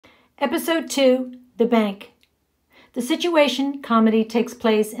Episode 2, The Bank. The situation comedy takes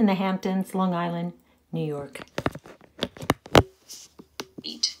place in the Hamptons, Long Island, New York.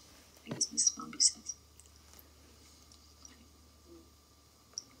 Eat, I guess Mrs. Momby says.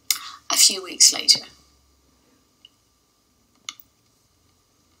 A few weeks later.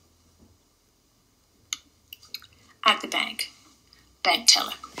 At the bank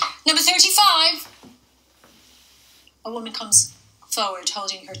teller. Number 35. A woman comes forward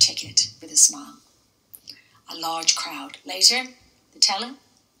holding her ticket with a smile. A large crowd. Later, the teller,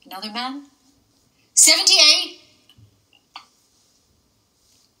 another man. 78.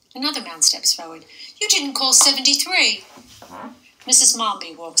 Another man steps forward. You didn't call 73. Mrs.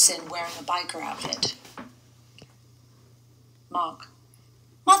 Momby walks in wearing a biker outfit. Mark.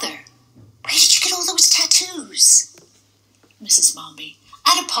 Mother, where did you get all those tattoos? Mrs. Momby.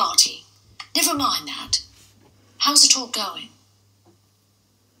 At a party. Never mind that. How's it all going?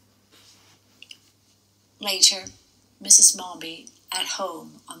 Later, Mrs. Momby at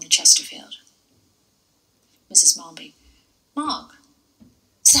home on the Chesterfield. Mrs. Momby. Mark,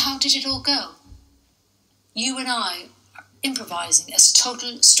 so how did it all go? You and I are improvising as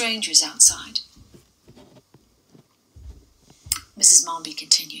total strangers outside. Mrs. Momby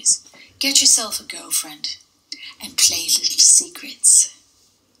continues. Get yourself a girlfriend and play little secrets.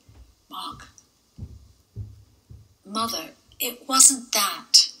 Mark. Mother, it wasn't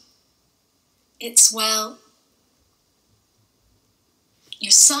that. It's, well,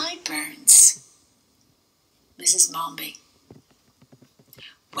 your sideburns. Mrs. Momby.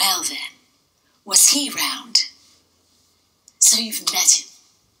 Well then, was he round? So you've met him.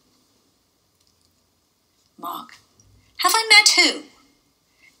 Mark. Have I met who?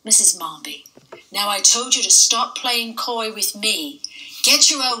 Mrs. Momby. Now I told you to stop playing coy with me.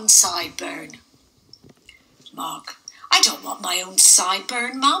 Get your own sideburn. Mark. I don't want my own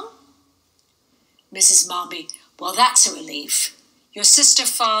sideburn, Mum. Mrs. Momby. Well, that's a relief. Your sister,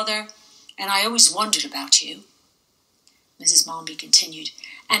 father, and I always wondered about you. Mrs. Momby continued.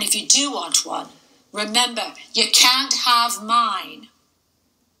 And if you do want one, remember, you can't have mine.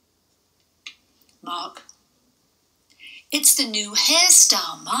 Mark. It's the new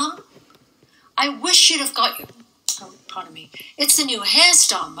hairstyle, Mum. I wish you'd have got your... Oh, pardon me. It's the new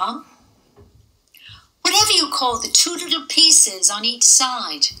hairstyle, Mum. Whatever you call the two little pieces on each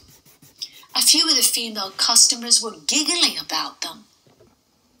side. A few of the female customers were giggling about them.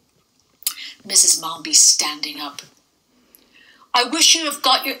 Mrs. Momby standing up. I wish you'd have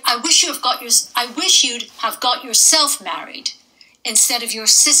got yourself married instead of your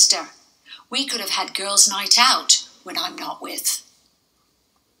sister. We could have had girls' night out when I'm not with.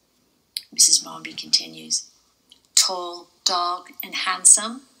 Mrs. Momby continues. Tall, dark, and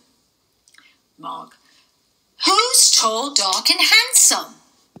handsome. Mark. Who's tall, dark, and handsome?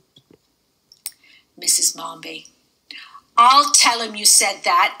 Mrs. Momby. I'll tell him you said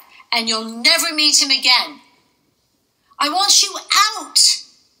that, and you'll never meet him again. I want you out.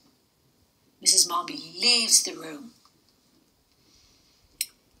 Mrs. Momby leaves the room.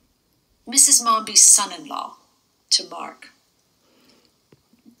 Mrs. Momby's son-in-law to Mark.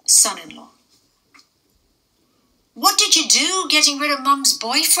 Son-in-law. What did you do getting rid of Mum's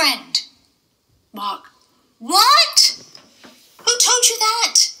boyfriend? Mark. What? Who told you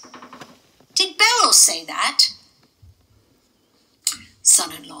that? Did Beryl say that?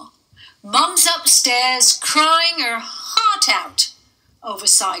 Son-in-law. Mum's upstairs crying her heart out over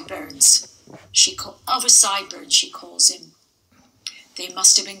sideburns. She calls him. They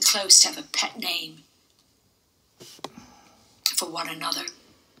must have been close to have a pet name for one another.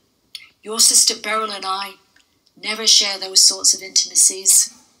 Your sister Beryl and I never share those sorts of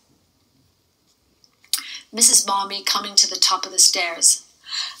intimacies. Mrs. Momby coming to the top of the stairs.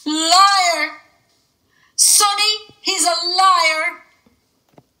 Liar! Sonny, he's a liar.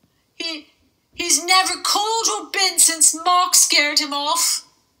 He's never called or been since Mark scared him off.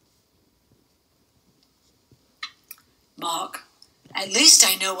 Mark, at least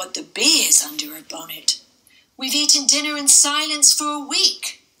I know what the bee is under her bonnet. We've eaten dinner in silence for a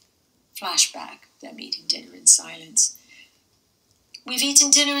week. Flashback, them eating dinner in silence. We've eaten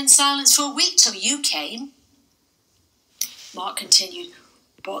dinner in silence for a week till you came. Mark continued.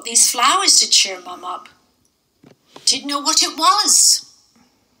 Bought these flowers to cheer Mum up. Didn't know what it was.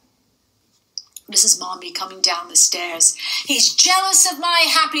 Mrs. Momby coming down the stairs. He's jealous of my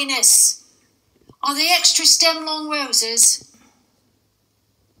happiness. Are they extra stem long roses?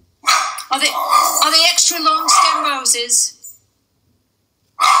 Are they extra long stem roses?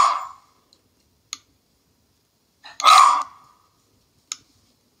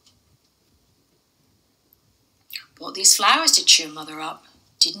 Bought these flowers to cheer Mother up.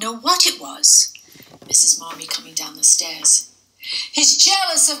 Didn't know what it was. Mrs. Marmee coming down the stairs. He's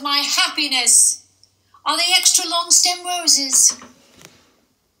jealous of my happiness. Are they extra long stem roses?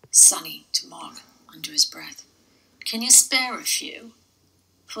 Sonny to Mark under his breath. Can you spare a few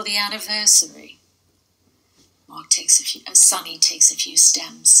for the anniversary? Sonny takes a few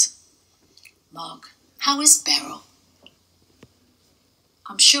stems. Mark, how is Beryl?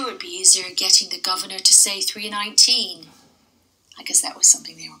 I'm sure it'd be easier getting the governor to say 319. I guess that was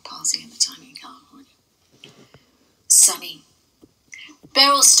something they were passing at the time in California. Sonny,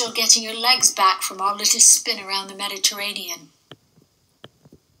 Beryl's still getting her legs back from our little spin around the Mediterranean.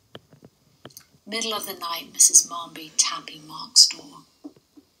 Middle of the night, Mrs. Momby tapping Mark's door.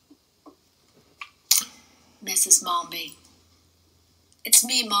 Mrs. Momby, it's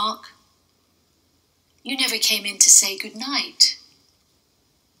me, Mark. You never came in to say good night.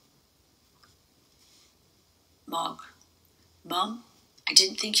 Mark, Mum, I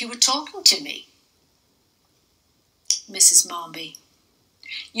didn't think you were talking to me. Mrs. Momby,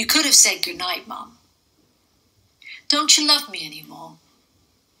 you could have said good night, Mum. Don't you love me anymore?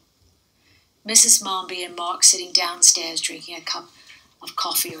 Mrs. Momby and Mark sitting downstairs drinking a cup of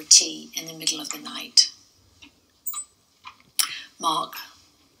coffee or tea in the middle of the night. Mark,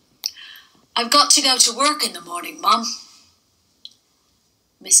 I've got to go to work in the morning, Mum.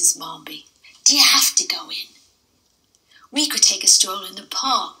 Mrs. Momby, do you have to go in? We could take a stroll in the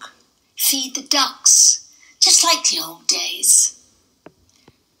park, feed the ducks, just like the old days.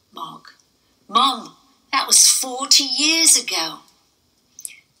 Mark, Mum, that was 40 years ago.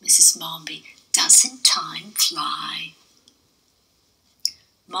 Mrs. Momby, doesn't time fly?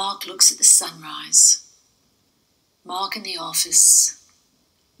 Mark looks at the sunrise. Mark in the office.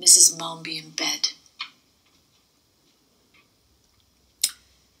 Mrs. Momby in bed.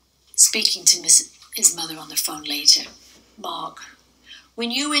 Speaking to his mother on the phone later. Mark, when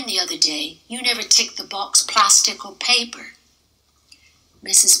you were in the other day, you never ticked the box plastic or paper.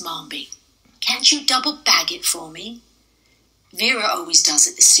 Mrs. Momby, can't you double bag it for me? Vera always does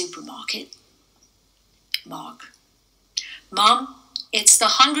at the supermarket. Mark, Mum, it's the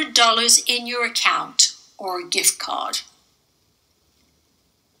 $100 in your account or a gift card.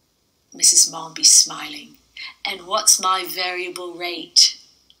 Mrs. Momby smiling. And what's my variable rate?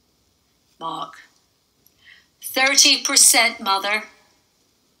 Mark, 30%, Mother.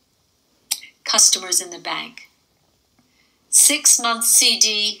 Customers in the bank. 6-month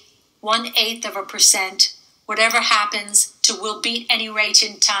CD, 1/8%. Whatever happens, we'll beat any rate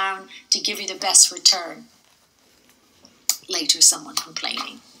in town to give you the best return. Later, someone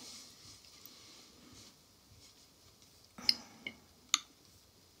complaining.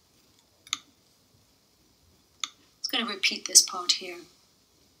 I'm going to repeat this part here.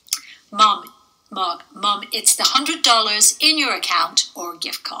 Mum, it's the $100 in your account or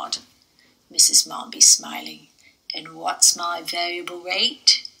gift card. Mrs. Momby smiling. And what's my variable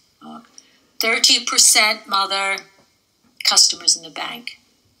rate? 30%, Mother. Customers in the bank.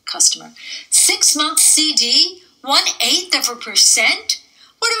 Customer. 6-month CD, 1/8%.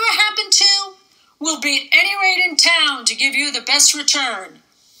 Whatever happened to? We'll beat any rate in town to give you the best return.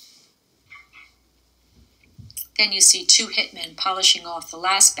 Then you see 2 hitmen polishing off the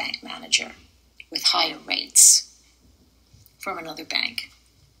last bank manager with higher rates from another bank.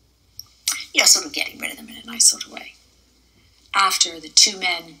 Sort of getting rid of them in a nice sort of way. After the 2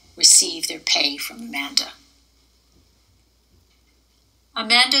 men receive their pay from Amanda.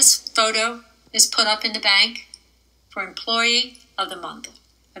 Amanda's photo is put up in the bank for Employee of the Month.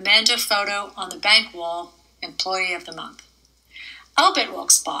 Amanda photo on the bank wall, Employee of the Month. Albert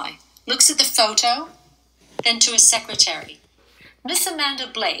walks by, looks at the photo, then to his secretary. Miss Amanda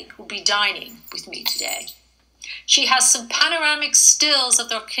Blake will be dining with me today. She has some panoramic stills of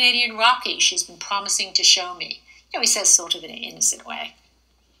the Canadian Rockies she's been promising to show me. He says sort of in an innocent way.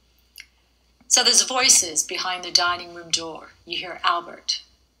 So there's voices behind the dining room door. You hear Albert.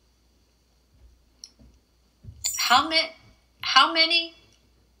 How many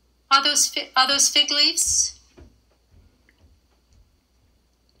are those fig leaves?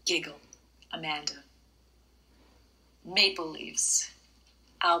 Giggle, Amanda. Maple leaves.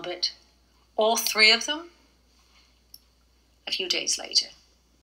 Albert. All 3 of them? A few days later.